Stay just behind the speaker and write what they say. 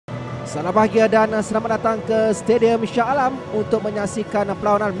Salam bahagia dan selamat datang ke Stadium Shah Alam untuk menyaksikan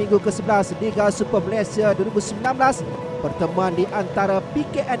perlawanan minggu ke-11 Liga Super Malaysia 2019, pertemuan di antara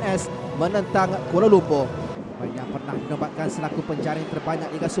PKNS menentang Kuala Lumpur yang pernah dinobatkan selaku penjaring terbanyak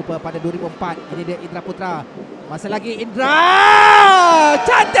Liga Super pada 2004. Ini dia Indra Putra. Masih lagi Indra,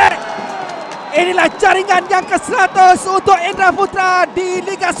 cantik. Inilah jaringan yang ke-100 untuk Indra Putra di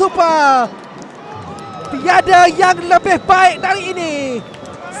Liga Super. Tiada yang lebih baik dari ini.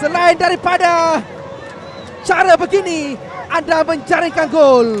 Selain daripada cara begini, anda menjaringkan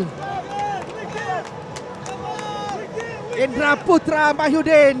gol. Indra Putra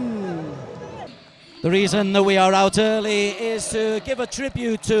Mahayuddin. The reason that we are out early is to give a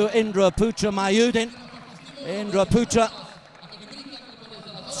tribute to Indra Putra Mahayuddin. Indra Putra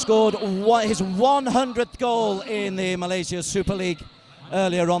scored his 100th goal in the Malaysia Super League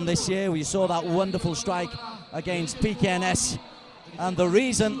earlier on this year. We saw that wonderful strike against PKNS. And the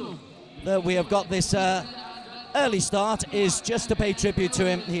reason that we have got this early start is just to pay tribute to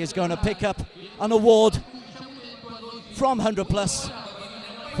him. He is going to pick up an award from 100 Plus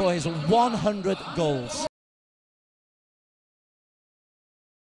for his 100 goals.